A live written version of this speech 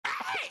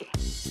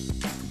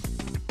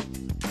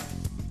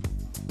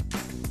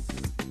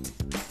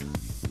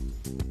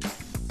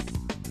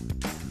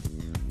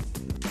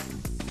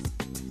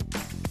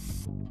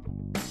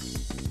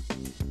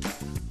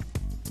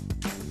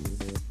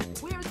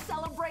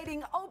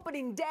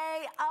opening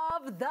day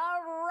of the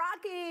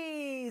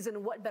Rockies.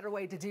 And what better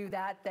way to do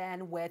that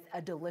than with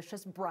a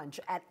delicious brunch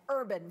at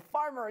Urban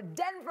Farmer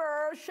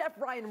Denver. Chef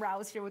Ryan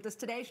Rao is here with us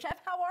today. Chef,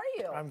 how are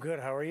you? I'm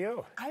good. How are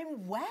you?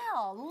 I'm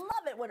well.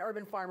 Love it when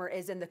Urban Farmer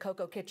is in the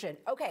Cocoa Kitchen.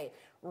 Okay,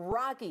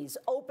 Rockies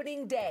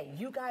opening day.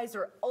 You guys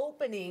are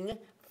opening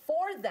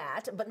for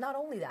that, but not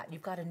only that,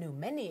 you've got a new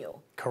menu.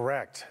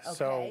 Correct. Okay.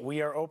 So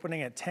we are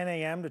opening at 10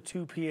 a.m. to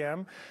 2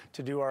 p.m.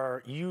 to do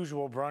our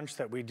usual brunch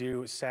that we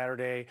do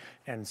Saturday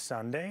and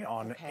Sunday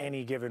on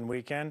any given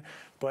weekend.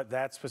 But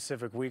that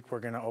specific week, we're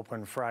going to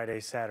open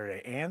Friday,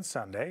 Saturday, and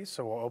Sunday.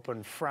 So we'll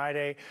open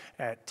Friday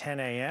at 10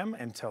 a.m.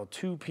 until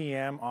 2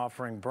 p.m.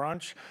 offering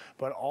brunch.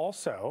 But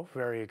also,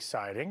 very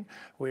exciting,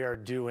 we are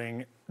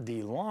doing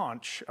the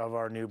launch of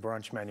our new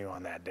brunch menu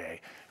on that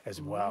day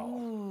as well.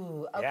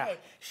 Ooh, okay. Yeah.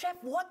 Chef,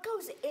 what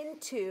goes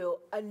into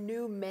a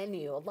new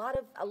menu? A lot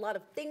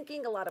of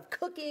thinking, a lot of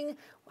cooking.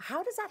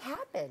 How does that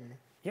happen?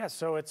 Yeah,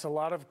 so it's a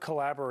lot of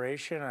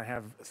collaboration. I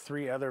have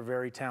 3 other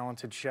very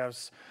talented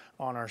chefs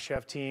on our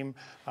chef team,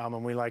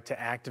 and we like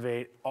to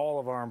activate all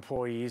of our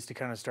employees to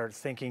kind of start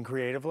thinking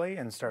creatively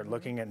and start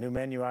looking at new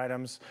menu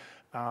items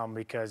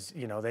because,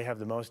 you know, they have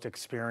the most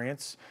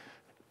experience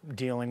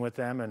dealing with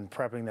them and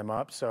prepping them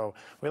up. So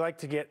we like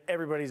to get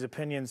everybody's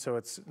opinion, so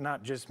it's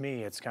not just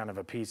me, it's kind of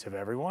a piece of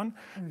everyone.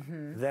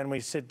 Then we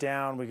sit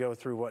down, we go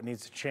through what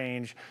needs to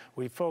change.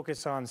 We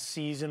focus on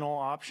seasonal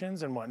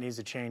options and what needs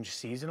to change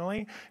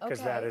seasonally,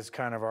 because that is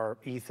kind of our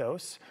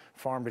ethos,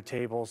 farm to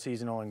table,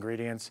 seasonal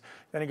ingredients.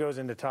 Then it goes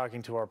into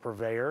talking to our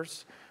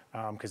purveyors,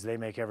 because they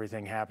make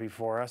everything happy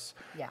for us.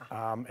 Yeah.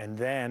 And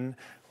then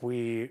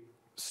we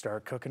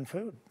start cooking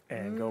food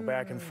and go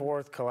back and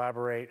forth,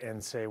 collaborate,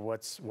 and say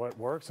what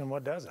works and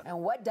what doesn't. And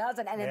what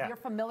doesn't. And if you're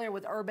familiar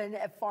with Urban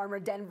Farmer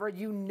Denver,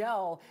 you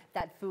know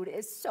that food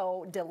is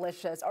so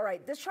delicious. All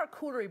right, this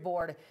charcuterie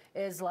board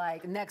is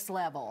like next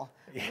level.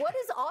 What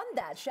is on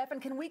that, Chef? And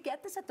can we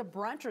get this at the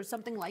brunch or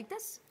something like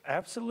this?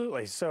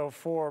 Absolutely. So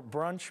for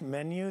brunch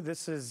menu,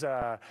 this is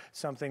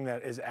something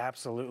that is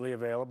absolutely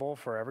available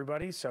for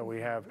everybody. So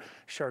we have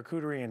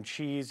charcuterie and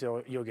cheese.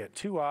 You'll get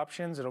 2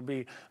 options. It'll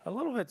be a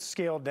little bit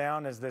scaled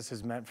down as this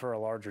is meant for a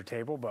larger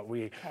table, but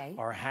we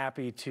are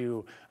happy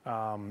to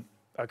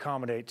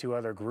accommodate 2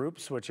 other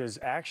groups, which is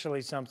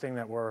actually something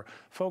that we're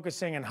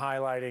focusing and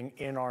highlighting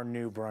in our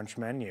new brunch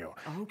menu,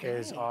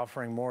 is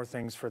offering more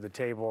things for the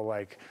table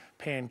like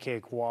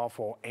pancake,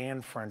 waffle,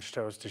 and French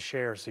toast to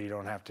share so you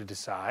don't have to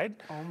decide.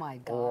 Oh my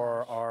gosh.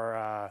 Or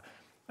our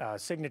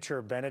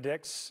signature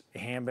Benedicts,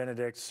 ham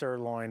Benedicts,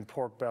 sirloin,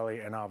 pork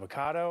belly, and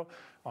avocado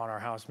on our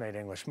house-made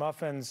English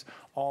muffins,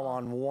 all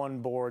on one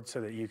board so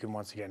that you can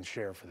once again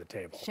share for the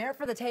table. Share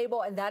for the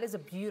table, and that is a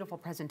beautiful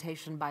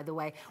presentation, by the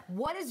way.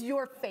 What is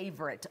your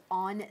favorite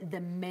on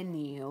the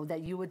menu that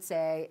you would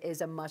say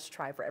is a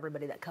must-try for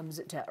everybody that comes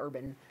to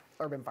Urban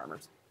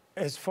Farmers?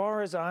 As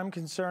far as I'm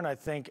concerned, I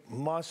think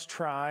must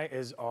try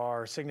is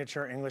our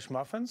signature English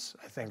muffins.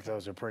 I think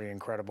those are pretty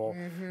incredible.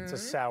 It's a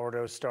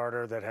sourdough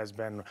starter that has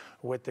been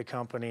with the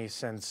company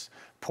since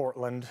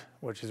Portland,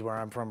 which is where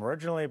I'm from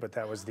originally, but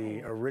that was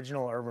the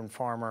original Urban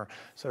Farmer.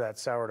 So that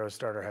sourdough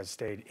starter has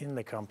stayed in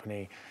the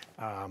company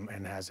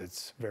and has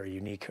its very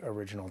unique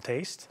original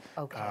taste.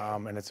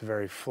 And it's a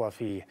very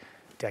fluffy,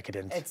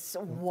 decadent. It's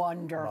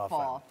wonderful.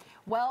 Muffin.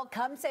 Well,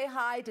 come say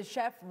hi to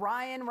Chef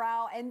Ryan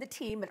Rao and the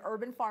team at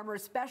Urban Farmer,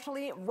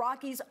 especially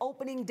Rockies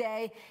opening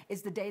day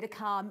is the day to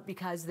come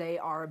because they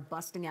are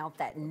busting out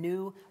that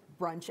new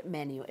brunch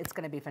menu. It's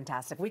going to be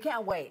fantastic. We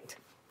can't wait.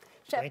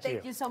 Chef,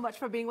 thank you so much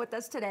for being with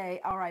us today.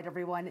 All right,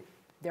 everyone,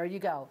 there you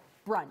go.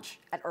 Brunch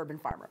at Urban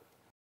Farmer.